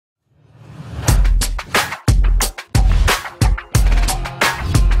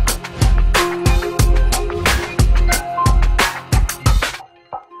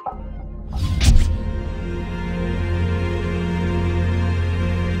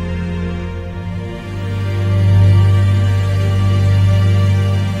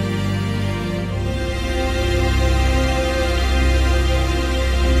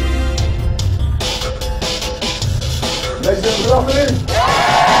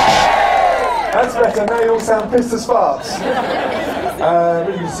That's better. Now you all sound pissed as farts.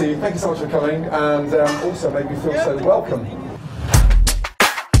 Really good to see you. Thank you so much for coming, and also made me feel so welcome.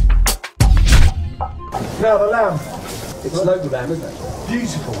 Now the lamb. It's local lamb, isn't it?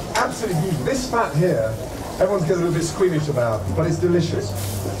 Beautiful, absolutely beautiful. This fat here, everyone's getting a little bit squeamish about, but it's delicious.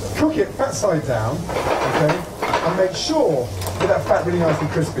 Cook it fat side down, okay, and make sure get that fat really nice and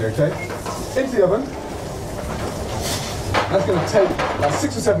crispy, okay? Into the oven. That's going to take about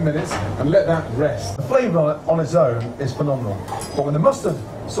 6 or 7 minutes, and let that rest. The flavour on its own is phenomenal, but when the mustard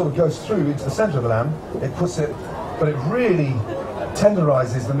sort of goes through into the centre of the lamb, it puts it, but it really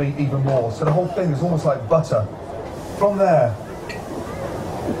tenderises the meat even more. So the whole thing is almost like butter. From there,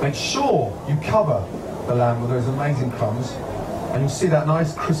 make sure you cover the lamb with those amazing crumbs, and you'll see that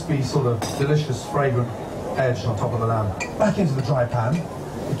nice, crispy, sort of delicious, fragrant edge on top of the lamb. Back into the dry pan.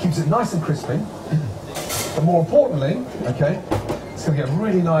 It keeps it nice and crispy. But more importantly, okay, it's going to get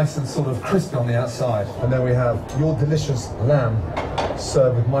really nice and sort of crispy on the outside. And then we have your delicious lamb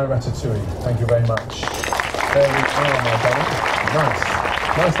served with my ratatouille. Thank you very much. There we are, my darling. Nice.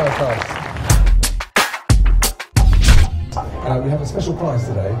 Nice, nice, nice. We have a special prize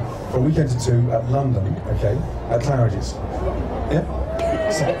today for a weekend or two at London, okay, at Claridge's. Yeah?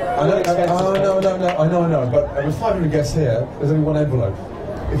 So, I know, but with 500 guests here, there's only one envelope.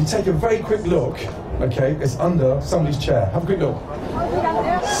 If you take a very quick look, okay, it's under somebody's chair. Have a quick look.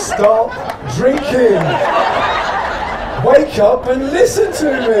 Stop drinking! Wake up and listen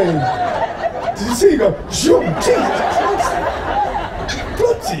to me! Did you see? You go, zoom, Jesus Christ!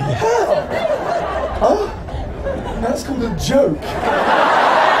 Bloody hell! Huh? That's called a joke.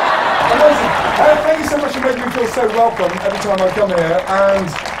 Amazing. Thank you so much for making me feel so welcome every time I come here, and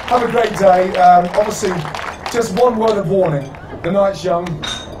have a great day. Obviously, just one word of warning. The night's young,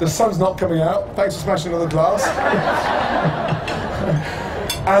 the sun's not coming out. Thanks for smashing another glass.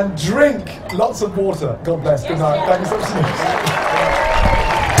 And drink lots of water. God bless. Good night. Thank you so much.